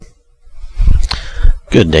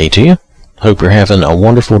Good day to you. Hope you're having a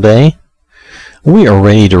wonderful day. We are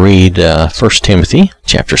ready to read 1 Timothy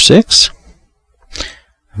chapter 6.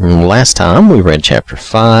 Last time we read chapter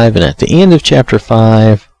 5, and at the end of chapter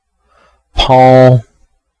 5, Paul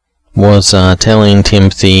was telling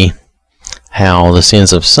Timothy how the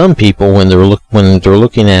sins of some people, when they're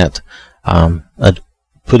looking at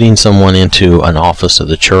putting someone into an office of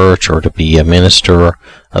the church or to be a minister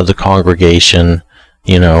of the congregation,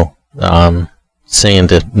 saying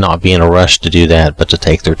to not be in a rush to do that, but to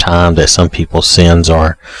take their time, that some people's sins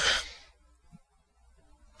are,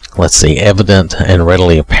 evident and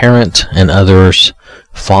readily apparent, and others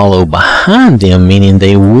follow behind them, meaning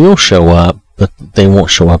they will show up, but they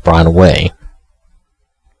won't show up right away.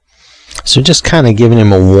 So just kind of giving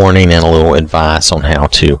him a warning and a little advice on how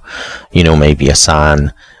to, maybe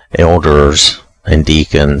assign elders and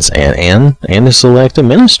deacons and to select a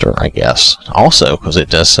minister, I guess, also, because it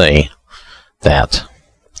does say that.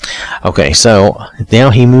 Okay, so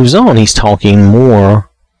now he moves on. He's talking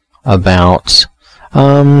more about,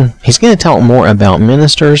 he's going to talk more about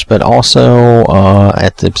ministers, but also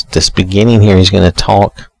at this beginning here, he's going to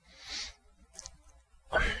talk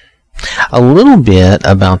a little bit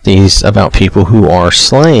about people who are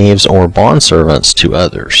slaves or bondservants to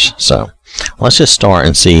others. So let's just start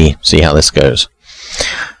and see how this goes.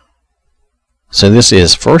 So this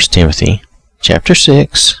is 1 Timothy chapter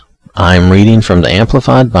 6. I'm reading from the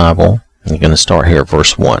Amplified Bible. I'm going to start here at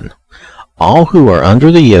verse 1. All who are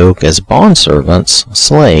under the yoke as bondservants,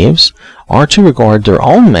 slaves, are to regard their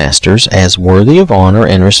own masters as worthy of honor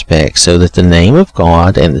and respect, so that the name of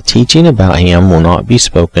God and the teaching about Him will not be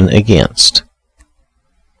spoken against.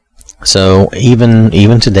 So even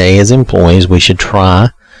today as employees, we should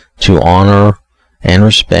try to honor and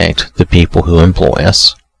respect the people who employ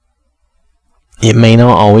us. It may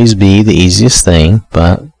not always be the easiest thing,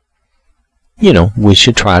 but we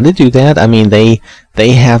should try to do that. I mean, they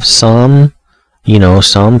have some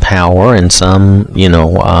power and some,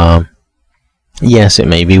 yes, it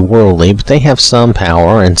may be worldly, but they have some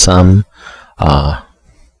power and some, I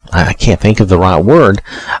can't think of the right word,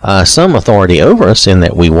 some authority over us in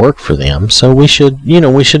that we work for them. So we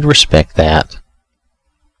should respect that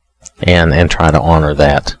and try to honor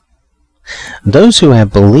that. Those who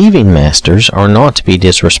have believing masters are not to be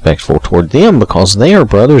disrespectful toward them, because they are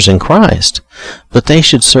brothers in Christ, but they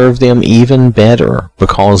should serve them even better,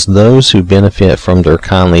 because those who benefit from their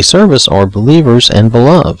kindly service are believers and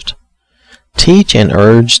beloved. Teach and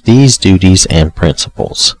urge these duties and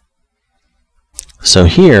principles. So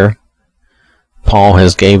here, Paul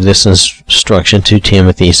has gave this instruction to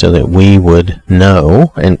Timothy so that we would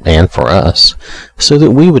know, and for us, so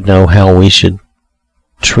that we would know how we should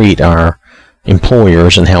treat our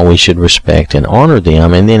employers and how we should respect and honor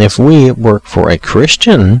them. And then if we work for a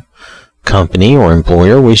Christian company or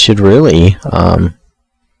employer, we should really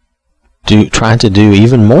try to do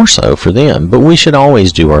even more so for them. But we should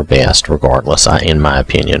always do our best regardless. In my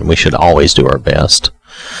opinion, we should always do our best.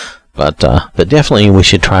 But definitely we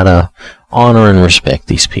should try to honor and respect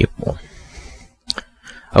these people.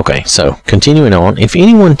 Okay, so continuing on, if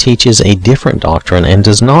anyone teaches a different doctrine and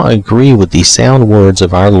does not agree with the sound words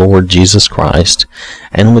of our Lord Jesus Christ,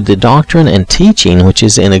 and with the doctrine and teaching which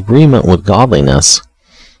is in agreement with godliness,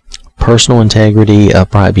 personal integrity,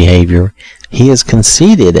 upright behavior, he is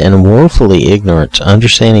conceited and woefully ignorant,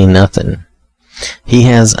 understanding nothing. He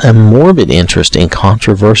has a morbid interest in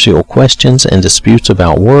controversial questions and disputes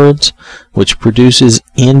about words, which produces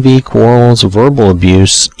envy, quarrels, verbal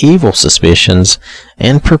abuse, evil suspicions,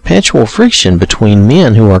 and perpetual friction between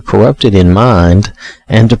men who are corrupted in mind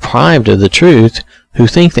and deprived of the truth, who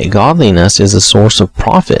think that godliness is a source of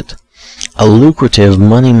profit, a lucrative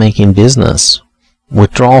money-making business.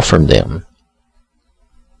 Withdraw from them.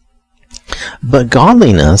 But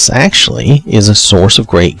godliness actually is a source of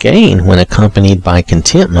great gain when accompanied by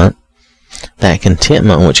contentment, that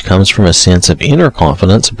contentment which comes from a sense of inner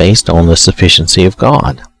confidence based on the sufficiency of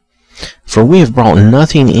God. For we have brought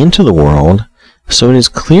nothing into the world, so it is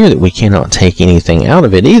clear that we cannot take anything out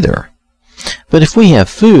of it either. But if we have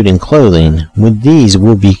food and clothing, with these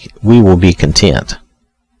we will be content.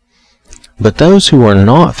 But those who are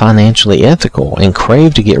not financially ethical and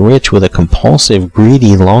crave to get rich with a compulsive,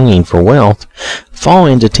 greedy longing for wealth fall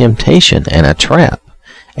into temptation and a trap,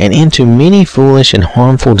 and into many foolish and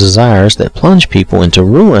harmful desires that plunge people into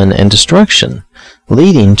ruin and destruction,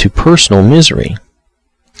 leading to personal misery.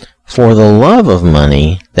 For the love of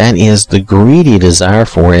money, that is, the greedy desire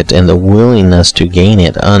for it and the willingness to gain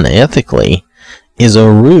it unethically, is a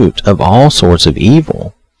root of all sorts of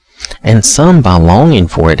evil. and some by longing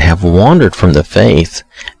for it have wandered from the faith,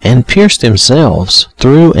 and pierced themselves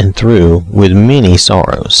through and through with many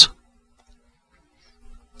sorrows.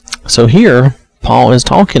 So here, Paul is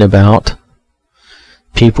talking about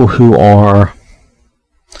people who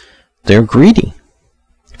they're greedy.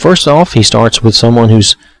 First off, he starts with someone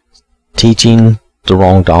who's teaching the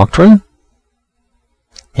wrong doctrine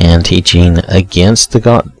and teaching against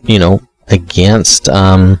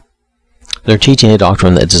they're teaching a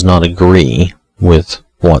doctrine that does not agree with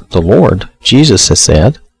what the Lord Jesus has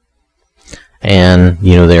said. And,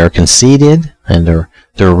 they are conceited, and they're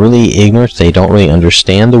really ignorant. They don't really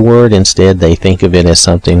understand the word. Instead, they think of it as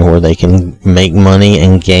something where they can make money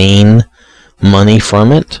and gain money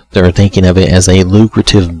from it. They're thinking of it as a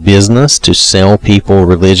lucrative business to sell people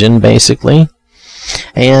religion, basically.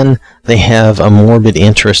 And they have a morbid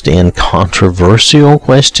interest in controversial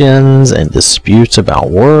questions and disputes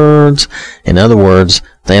about words. In other words,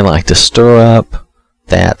 they like to stir up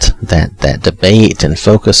that debate and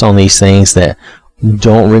focus on these things that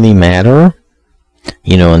don't really matter,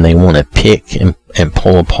 and they want to pick and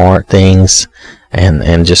pull apart things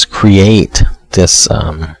and just create this,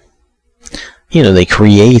 they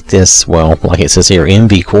create this, like it says here,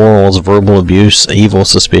 envy, quarrels, verbal abuse, evil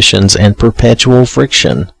suspicions, and perpetual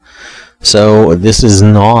friction. So this is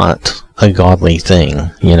not a godly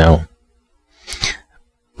thing,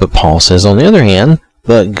 But Paul says, on the other hand,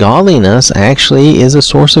 but godliness actually is a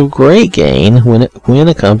source of great gain when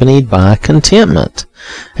accompanied by contentment.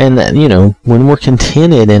 And that, when we're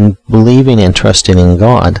contented and believing and trusting in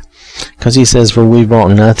God. Because he says, for we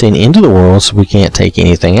brought nothing into the world, so we can't take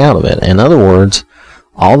anything out of it. In other words,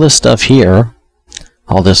 all this stuff here,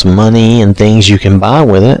 all this money and things you can buy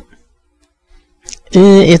with it,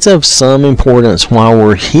 it's of some importance while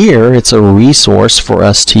we're here. It's a resource for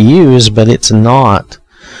us to use, but it's not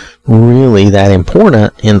really that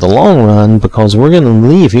important in the long run, because we're going to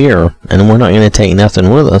leave here and we're not going to take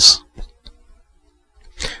nothing with us.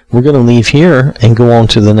 We're going to leave here and go on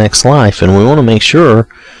to the next life, and we want to make sure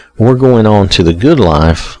we're going on to the good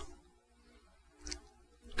life,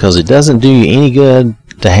 because it doesn't do you any good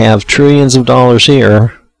to have trillions of dollars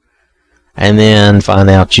here and then find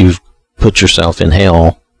out you've put yourself in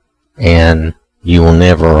hell and you will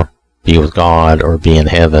never be with God or be in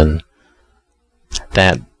heaven.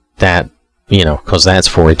 That because that's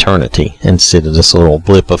for eternity instead of this little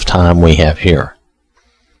blip of time we have here.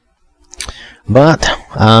 But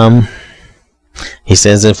he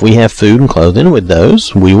says if we have food and clothing, with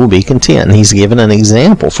those we will be content. And he's given an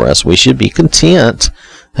example for us. We should be content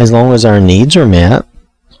as long as our needs are met.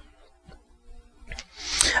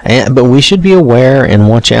 But we should be aware and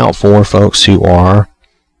watch out for folks who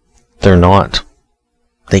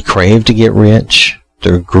they crave to get rich,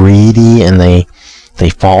 they're greedy, and they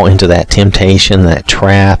fall into that temptation, that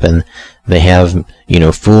trap, and they have,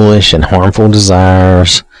 foolish and harmful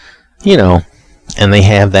desires, and they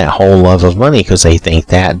have that whole love of money because they think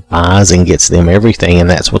that buys and gets them everything, and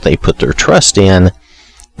that's what they put their trust in.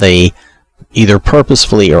 They either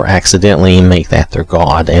purposefully or accidentally make that their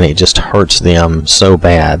God, and it just hurts them so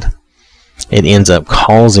bad. It ends up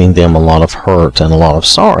causing them a lot of hurt and a lot of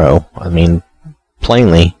sorrow. I mean,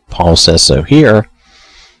 plainly, Paul says so here.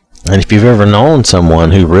 And if you've ever known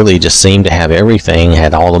someone who really just seemed to have everything,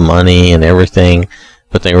 had all the money and everything,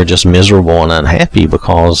 but they were just miserable and unhappy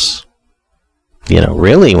because,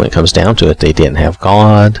 really when it comes down to it, they didn't have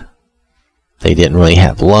God. They didn't really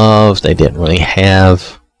have love. They didn't really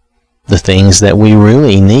have the things that we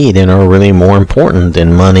really need and are really more important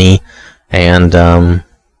than money and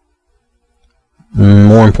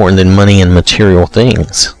more important than money and material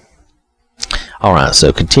things. Alright,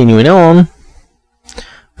 so continuing on,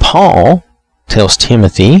 Paul tells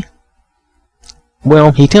Timothy,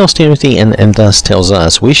 he tells Timothy and thus tells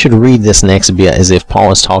us, we should read this next bit as if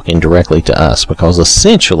Paul is talking directly to us, because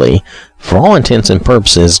essentially, for all intents and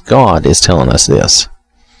purposes, God is telling us this.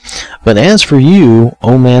 But as for you,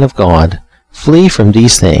 O man of God, flee from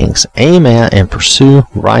these things, aim at and pursue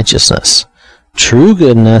righteousness, true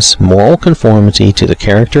goodness, moral conformity to the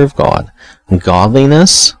character of God,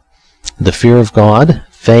 godliness, the fear of God,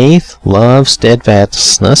 faith, love,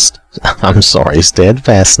 steadfastness,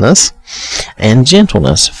 and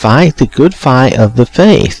gentleness. Fight the good fight of the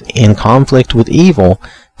faith. In conflict with evil,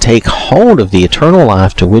 take hold of the eternal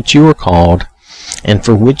life to which you were called, and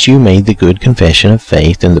for which you made the good confession of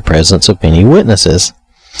faith in the presence of many witnesses.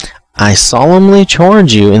 I solemnly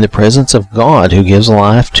charge you in the presence of God, who gives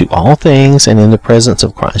life to all things, and in the presence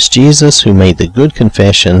of Christ Jesus, who made the good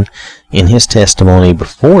confession in his testimony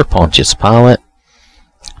before Pontius Pilate,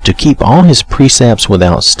 to keep all his precepts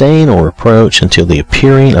without stain or reproach until the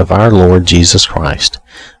appearing of our Lord Jesus Christ,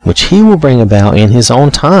 which he will bring about in his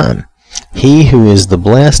own time. He who is the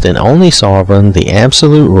blessed and only sovereign, the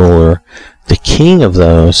absolute ruler, the king of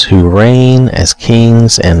those who reign as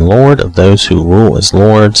kings and lord of those who rule as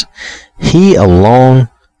lords. He alone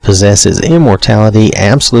possesses immortality,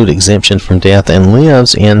 absolute exemption from death, and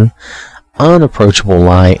lives in unapproachable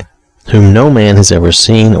light, whom no man has ever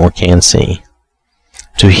seen or can see.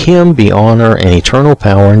 To him be honor and eternal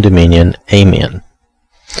power and dominion. Amen.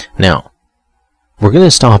 Now, we're going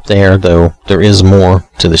to stop there, though there is more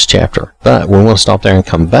to this chapter. But we want to stop there and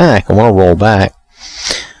come back. I want to roll back.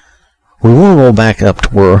 We want to roll back up to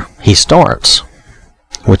where he starts,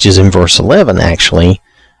 which is in verse 11, actually.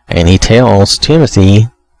 And he tells Timothy,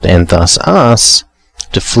 and thus us,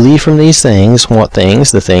 to flee from these things. What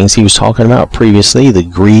things? The things he was talking about previously, the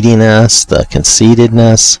greediness, the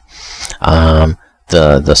conceitedness,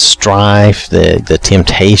 the strife, the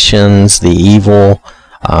temptations, the evil,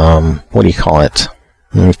 what do you call it?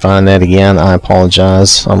 Let me find that again. I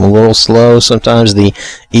apologize. I'm a little slow. Sometimes the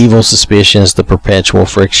evil suspicions, the perpetual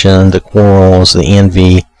friction, the quarrels, the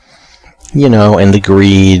envy, and the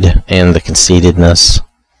greed and the conceitedness.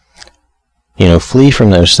 Flee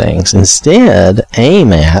from those things. Instead,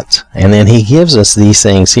 aim at, and then he gives us these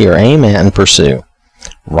things here, aim at and pursue.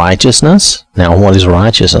 Righteousness. Now, what is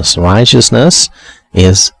righteousness? Righteousness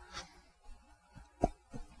is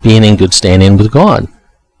being in good standing with God.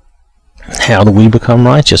 How do we become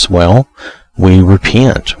righteous? Well, we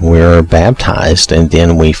repent, we're baptized, and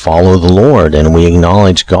then we follow the Lord, and we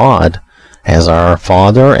acknowledge God as our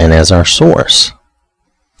Father and as our source.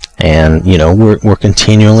 And, we're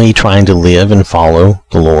continually trying to live and follow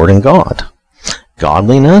the Lord and God.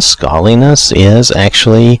 Godliness is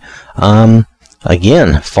actually,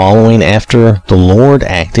 again, following after the Lord,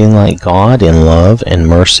 acting like God in love and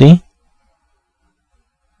mercy.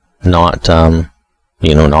 Not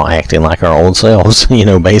acting like our old selves,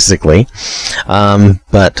 basically.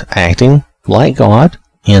 But acting like God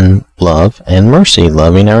in love and mercy,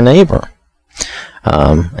 loving our neighbor.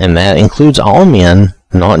 And that includes all men,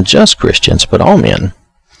 not just Christians, but all men.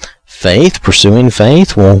 Faith, pursuing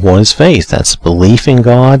faith. Well, what is faith? That's belief in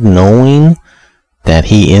God, knowing that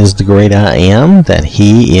He is the great I am, that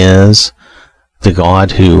He is the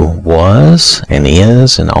God who was and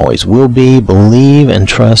is and always will be. Believe and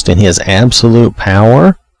trust in His absolute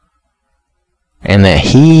power, and that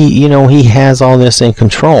He has all this in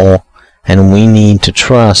control, and we need to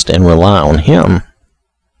trust and rely on Him.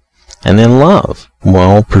 And then love.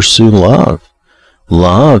 Well, pursue love.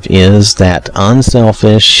 Love is that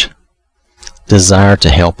unselfish desire to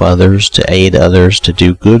help others, to aid others, to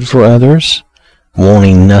do good for others,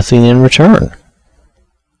 wanting nothing in return.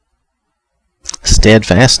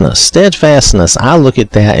 Steadfastness, I look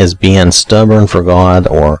at that as being stubborn for God,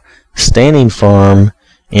 or standing firm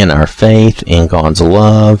in our faith, in God's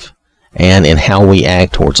love, and in how we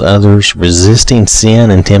act towards others, resisting sin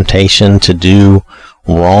and temptation to do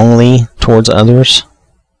wrongly towards others.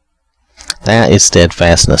 That is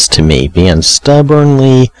steadfastness to me, being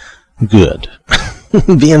stubbornly good,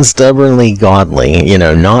 being stubbornly godly,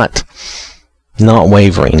 not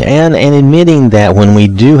wavering, and admitting that when we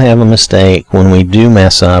do have a mistake, when we do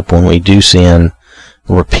mess up, when we do sin,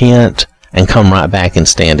 repent and come right back and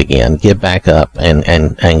stand again, get back up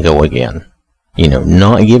and go again.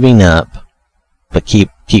 Not giving up, but keep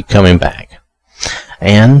coming back.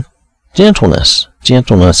 And gentleness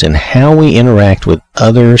in how we interact with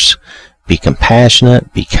others. Be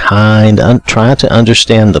compassionate, be kind, try to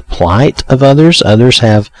understand the plight of others.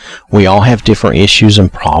 We all have different issues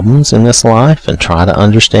and problems in this life, and try to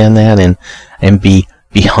understand that and be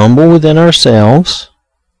humble within ourselves,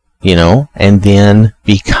 and then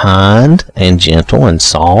be kind and gentle and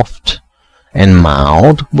soft and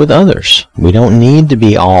mild with others. We don't need to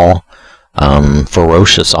be all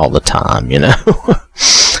ferocious all the time,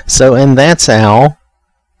 So, and that's how,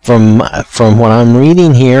 from what I'm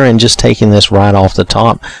reading here and just taking this right off the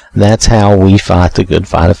top, that's how we fight the good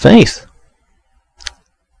fight of faith.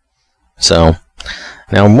 So,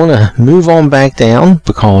 now I'm going to move on back down,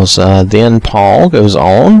 because then Paul goes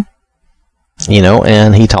on,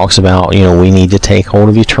 and he talks about, we need to take hold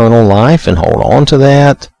of eternal life and hold on to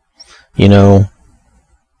that, and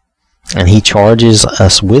he charges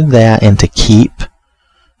us with that, and to keep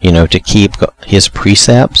his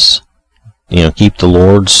precepts, keep the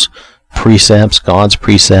Lord's precepts, God's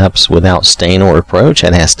precepts, without stain or reproach.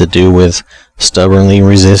 That has to do with stubbornly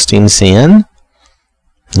resisting sin,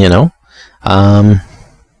 and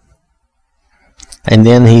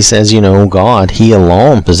then he says, God, He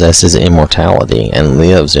alone possesses immortality and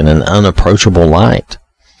lives in an unapproachable light,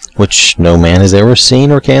 which no man has ever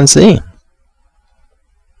seen or can see.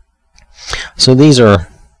 So these are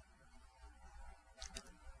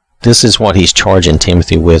This is what he's charging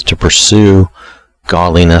Timothy with, to pursue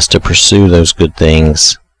godliness, to pursue those good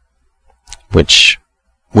things, which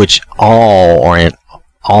all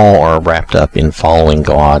are wrapped up in following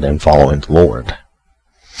God and following the Lord.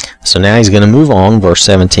 So now he's going to move on, verse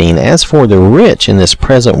 17. As for the rich in this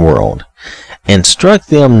present world, instruct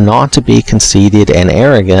them not to be conceited and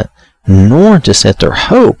arrogant, nor to set their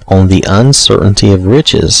hope on the uncertainty of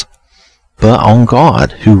riches, but on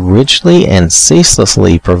God, who richly and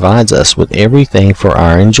ceaselessly provides us with everything for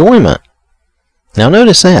our enjoyment. Now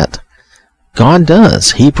notice that. God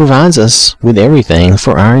does. He provides us with everything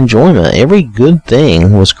for our enjoyment. Every good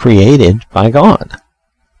thing was created by God.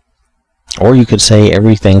 Or you could say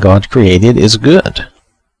everything God created is good.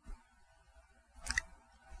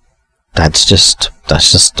 That's just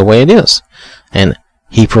the way it is. And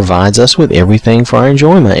he provides us with everything for our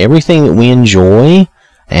enjoyment. Everything that we enjoy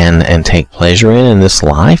and take pleasure in this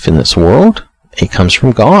life, in this world, it comes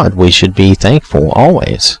from God. We should be thankful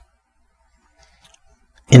always.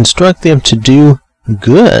 Instruct them to do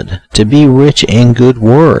good, to be rich in good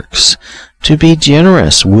works, to be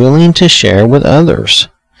generous, willing to share with others.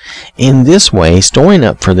 In this way, storing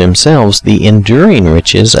up for themselves the enduring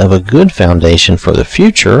riches of a good foundation for the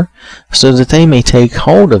future, so that they may take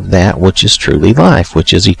hold of that which is truly life,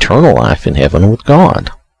 which is eternal life in heaven with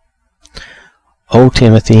God. O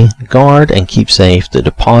Timothy, guard and keep safe the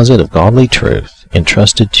deposit of godly truth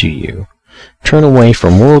entrusted to you. Turn away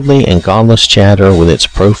from worldly and godless chatter with its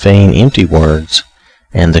profane, empty words,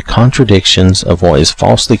 and the contradictions of what is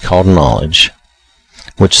falsely called knowledge,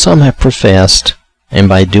 which some have professed, and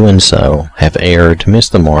by doing so have erred,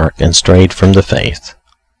 missed the mark, and strayed from the faith.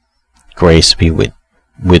 Grace be with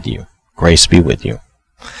you. Grace be with you.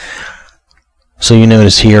 So you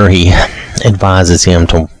notice here he advises him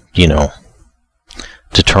to,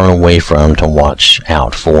 to turn away from, to watch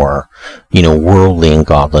out for, worldly and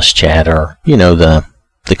godless chatter, the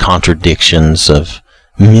contradictions of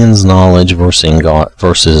men's knowledge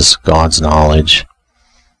versus God's knowledge,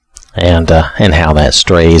 and how that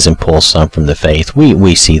strays and pulls some from the faith.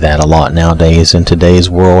 We see that a lot nowadays in today's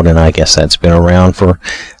world, and I guess that's been around for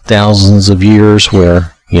thousands of years,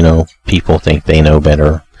 where, people think they know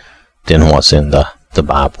better than what's in the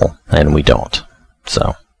Bible, and we don't.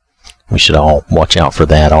 So we should all watch out for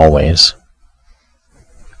that always.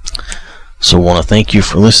 So I want to thank you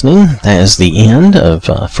for listening. That is the end of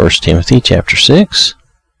 1 Timothy chapter 6.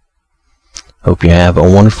 Hope you have a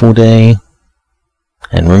wonderful day.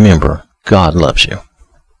 And remember, God loves you.